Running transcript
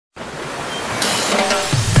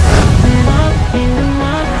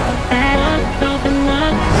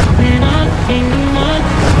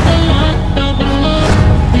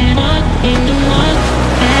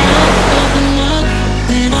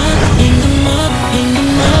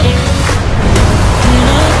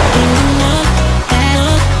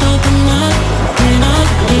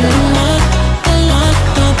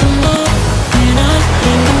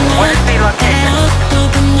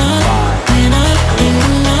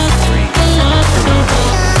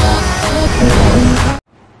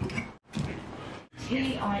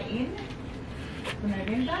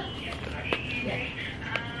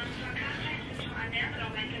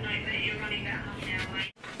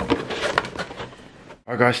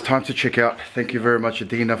Alright guys, time to check out. Thank you very much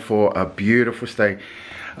Adina for a beautiful stay.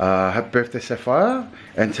 Happy birthday Sapphire,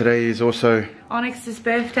 and today is also Onyx's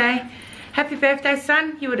birthday. Happy birthday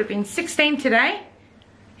son, you would have been 16 today.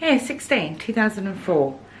 Yeah, 16,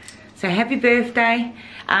 2004. So happy birthday,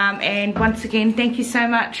 and once again thank you so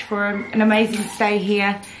much for an amazing stay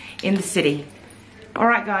here in the city.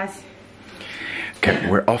 Alright guys. Okay,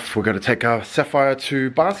 we're off. We're going to take our Sapphire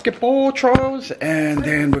to basketball trials, and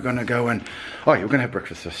then we're going to go and... Oh yeah, we're going to have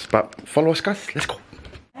breakfast first, but follow us guys, let's go.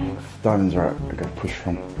 Diamond's right, we're going to push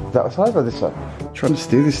from that side or this side? Trying to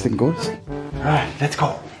steer this thing, guys. Alright, let's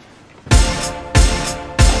go.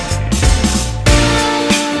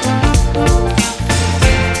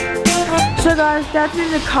 So guys, Dad's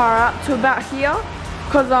in the car up to about here,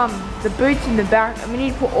 because the boot's in the back and we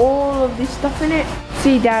need to put all of this stuff in it.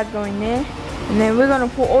 See Dad going there, and then we're going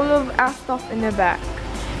to put all of our stuff in the back.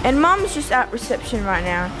 And Mum's just at reception right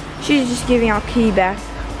now. She's just giving our key back.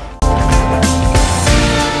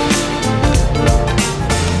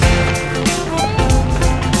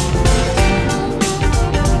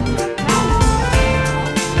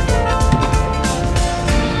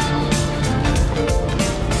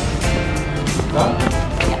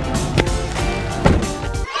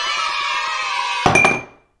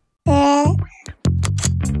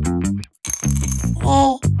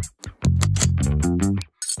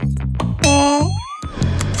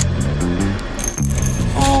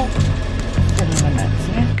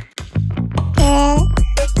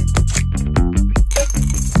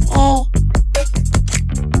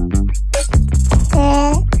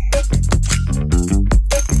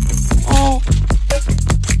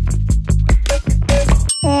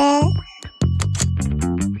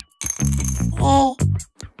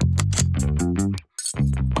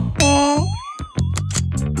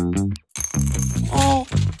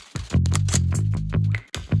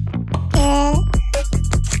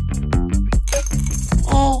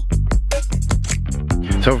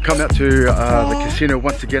 So we've come out to the casino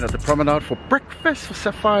once again at the promenade for breakfast for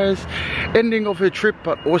Sapphire's ending of her trip,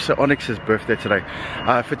 but also Onyx's birthday today.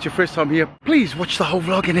 If it's your first time here, please watch the whole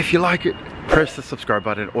vlog, and if you like it, press the subscribe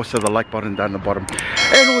button, also the like button down the bottom,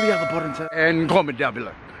 and all the other buttons, and comment down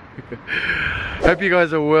below. Hope you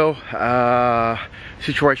guys are well.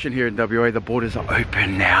 Situation here in WA, the borders are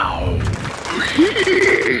open now.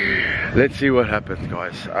 Let's see what happens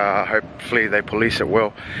guys. Hopefully they police it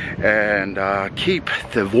well and keep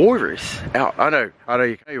the virus out. I know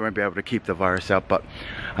you won't be able to keep the virus out, but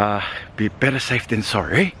be better safe than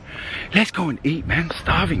sorry. Let's go and eat, man.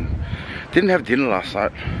 Starving. Didn't have dinner last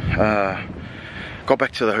night. Got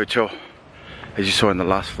back to the hotel as you saw in the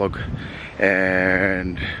last vlog,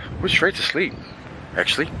 and went straight to sleep.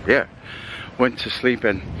 Actually, yeah, went to sleep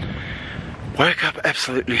and woke up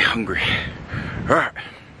absolutely hungry. Alright,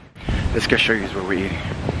 let's go show you where we're eating.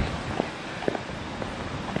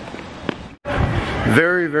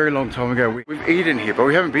 Very long time ago we've eaten here, but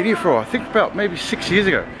we haven't been here for I think about maybe 6 years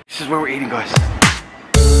ago. This is where we're eating guys.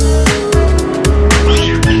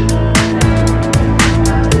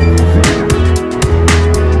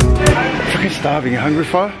 Fucking starving. You hungry,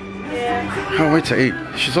 Fire? Yeah. Can't wait to eat.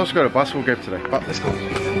 She's also got a basketball game today, but let's go.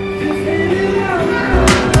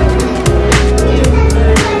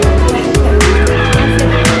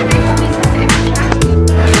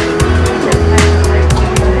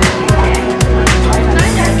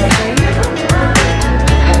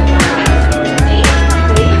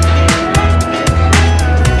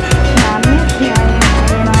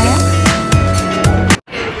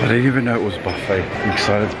 I didn't even know it was buffet. I'm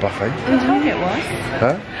excited it's buffet. You told me it was.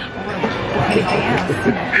 Huh?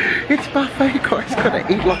 It's buffet, guys. Gotta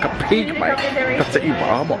eat like a pig, mate. Got to eat my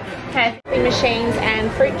arm off. Coffee machines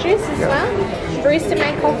and fruit juice as well. Barista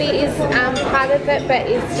made coffee is part of it, but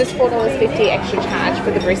it's just $4.50 extra charge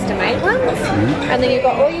for the barista made ones. And then you've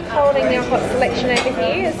got all your cold and your hot selection over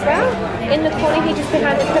here as well. In the corner here, just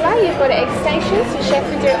behind the pillar, you've got egg stations. The chef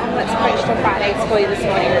will do omelets poached on fried eggs for you this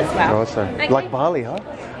morning as well. Awesome. Okay. Like Bali, huh?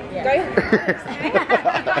 Go.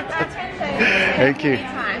 Thank you.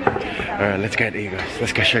 Alright, let's go and eat guys.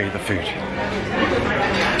 Let's go show you the food.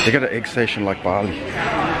 They got an egg station like Bali.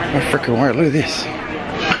 Oh freaking right, look at this.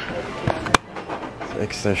 There's an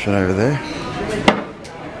egg station over there.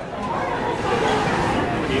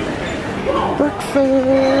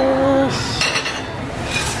 Breakfast!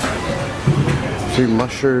 A few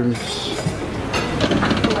mushrooms,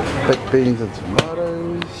 baked beans and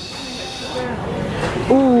tomatoes.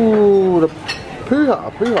 Ooh, the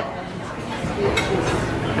pooha.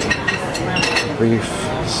 Beef,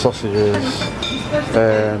 sausages,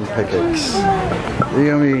 and pancakes.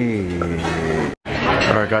 Yummy.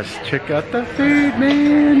 Alright guys, check out the food,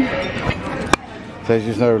 man. So as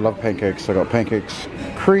you know, I love pancakes. So I got pancakes,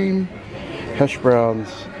 cream, hash browns,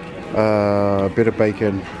 a bit of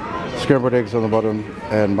bacon, scrambled eggs on the bottom,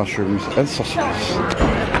 and mushrooms and sausages.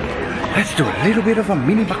 Let's do a little bit of a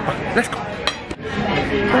mini mukbang. Let's go.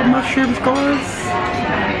 Got mushrooms, guys.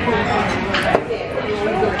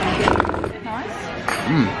 Nice.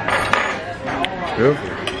 Good.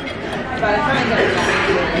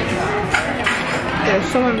 There's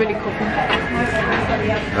someone really cooking.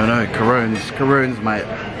 I know, Caroons, mate.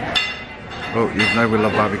 Oh, you know we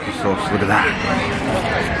love barbecue sauce. Look at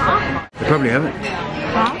that. They probably haven't.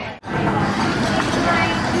 Huh?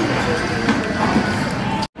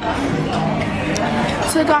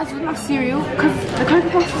 So guys, with my cereal, because the Cocoa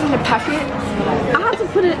Pops is in a packet, I have to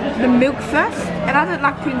put the milk first, and I don't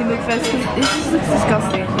like putting the milk first because this just looks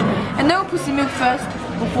disgusting. And no one puts the milk first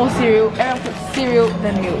before cereal, everyone puts cereal,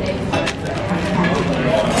 then milk.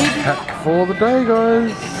 Hack for the day,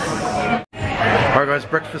 guys. Alright guys,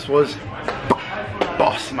 breakfast was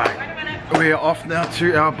boss, mate. We are off now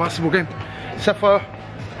to our basketball game. Sapphire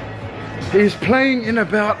is playing in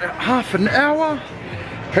about half an hour.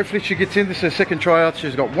 Hopefully she gets in. This is her second tryout.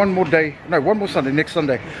 She's got one more day, no, one more Sunday, next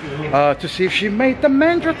Sunday, to see if she made the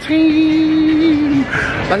Mandra team.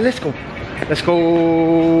 But let's go. Let's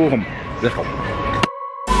go home. Let's go.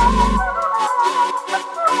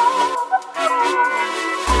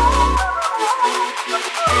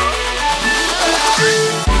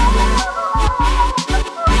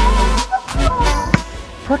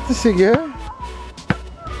 Practicing, yeah?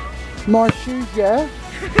 My shoes, yeah?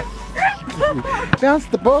 Bounce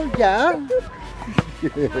the ball, yeah?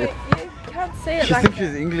 Wait, you can't say it She like thinks that.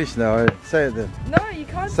 she's English now. Say it then. No, you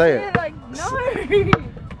can't Say say it. it like,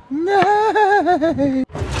 no. No.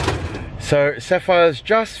 So Sapphire's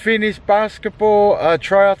just finished basketball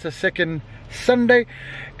tryout, her second Sunday,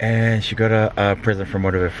 and she got a present from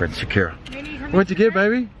one of her friends, Shakira. What'd you get,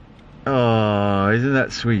 baby? Oh, isn't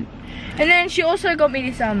that sweet? And then she also got me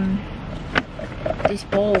this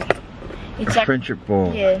ball. It's A friendship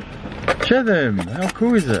ball. Yeah. Show them. How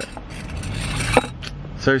cool is it?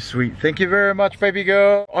 So sweet. Thank you very much, baby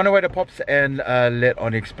girl. On our way to Pops and let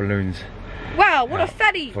ONYX balloons Wow, what a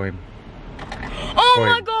fatty. for him. Oh for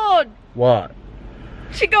my him. god. What?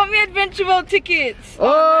 She got me Adventure World tickets.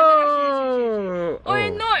 Oh! Oh,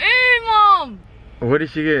 no, Mom. What did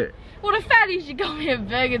she get? What a fatty. She got me a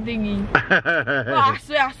burger thingy. Oh, I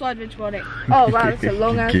swear I saw Adventure World. Oh wow, that's a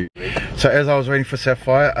long ass. So as I was waiting for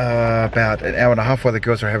Sapphire, about an hour and a half while the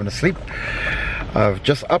girls were having a sleep, I've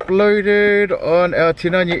just uploaded on our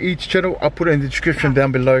Tinanya Eats channel. I'll put it in the description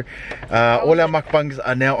down below. All our mukbangs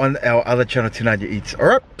are now on our other channel, Tinanya Eats.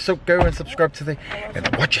 Alright, so go and subscribe today and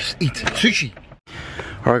watch us eat sushi.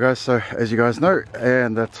 Alright guys, so as you guys know,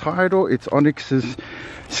 and the title, it's ONYX's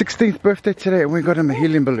 16th birthday today, and we got him a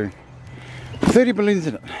helium balloon. 30 balloons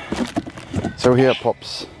in it. So we're here at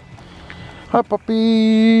Pops. Hi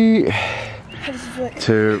Poppy!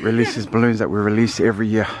 To release his balloons that we release every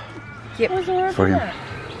year. Yep. For him.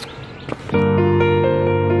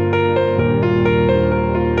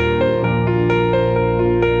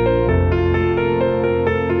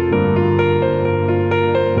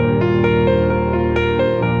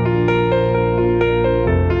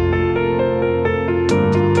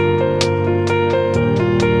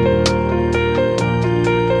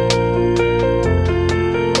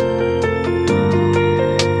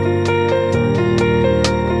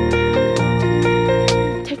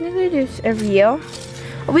 Every year.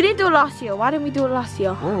 We didn't do it last year. Why didn't we do it last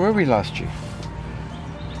year? Where were we last year?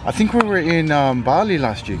 I think we were in Bali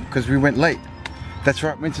last year because we went late. That's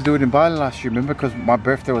right, meant to do it in Bali last year, remember? Because my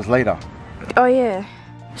birthday was later. Oh yeah.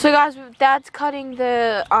 So guys, Dad's cutting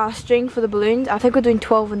the string for the balloons. I think we're doing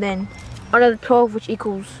 12 and then another 12, which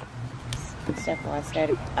equals Sapphire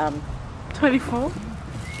started, 24.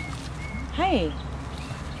 hey,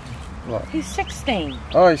 What? he's 16.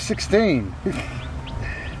 Oh, he's 16.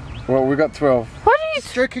 Well, we got 12. What are you?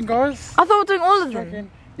 Stroking, guys. I thought we were doing all of them.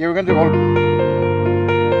 Stroking. Yeah, we're gonna do all.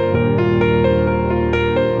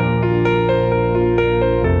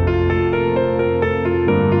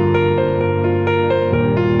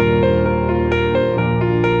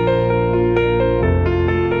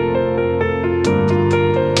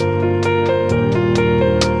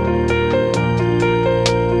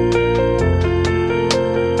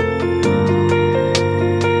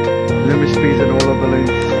 And all of balloons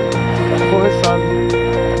for his son.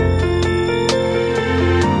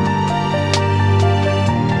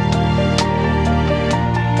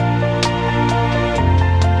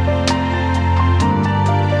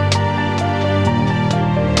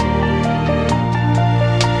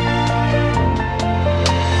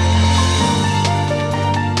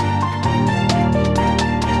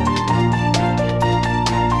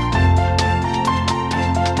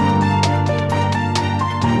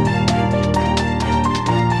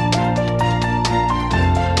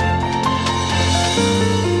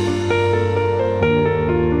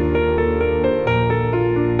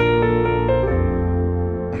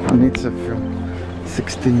 to film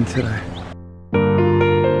 16 today.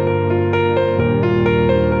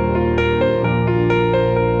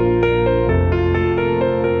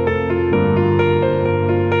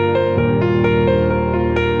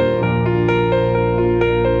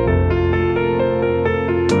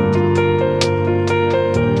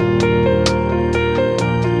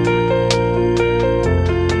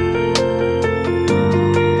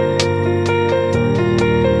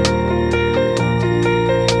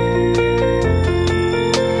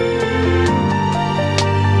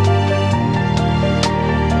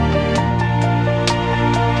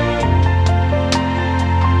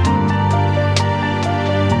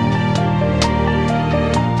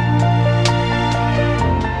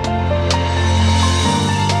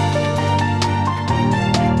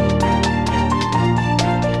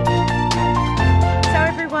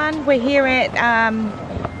 We're here at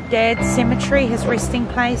Dad's cemetery, his resting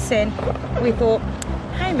place, and we thought,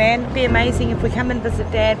 hey man, it'd be amazing if we come and visit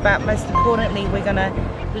Dad, but most importantly we're going to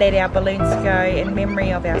let our balloons go in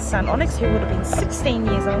memory of our son Onyx, who would have been 16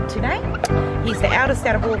 years old today. He's the eldest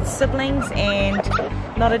out of all the siblings, and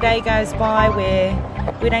not a day goes by where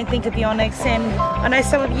we don't think of the Onyx. And I know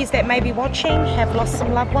some of you that may be watching have lost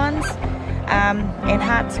some loved ones, and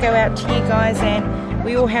hearts go out to you guys, and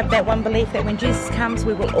we all have that one belief that when Jesus comes,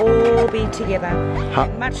 we will all be together.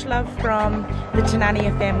 And much love from the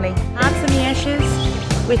Tanania family. Hearts in the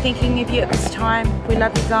ashes, we're thinking of you at this time. We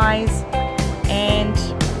love you guys, and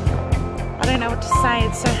I don't know what to say,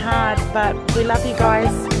 it's so hard, but we love you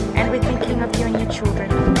guys, and we're thinking of you and your children.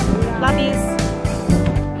 Love yous.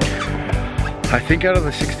 I think out of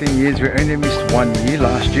the 16 years, we only missed 1 year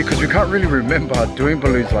last year, because we can't really remember doing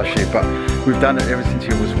balloons last year, but we've done it ever since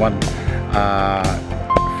he was 1.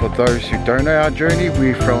 For those who don't know our journey,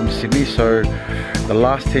 we're from Sydney, so the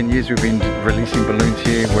last 10 years we've been releasing balloons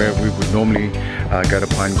here, where we would normally go to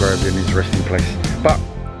Pine Grove in his resting place. But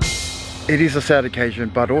it is a sad occasion,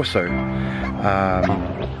 but also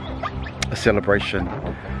a celebration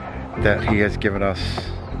that he has given us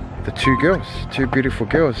the 2 girls, 2 beautiful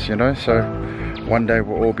girls, you know, so one day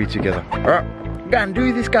we'll all be together. Alright, gonna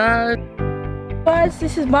do this, guys. Guys,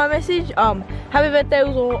 this is my message. Happy birthday,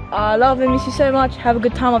 all. I love and miss you so much. Have a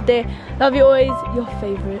good time up there. Love you always, your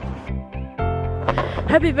favorite.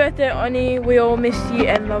 Happy birthday, Oni. We all miss you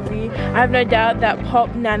and love you. I have no doubt that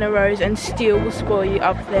Pop, Nana Rose and Steel will spoil you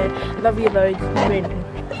up there. Love you loads.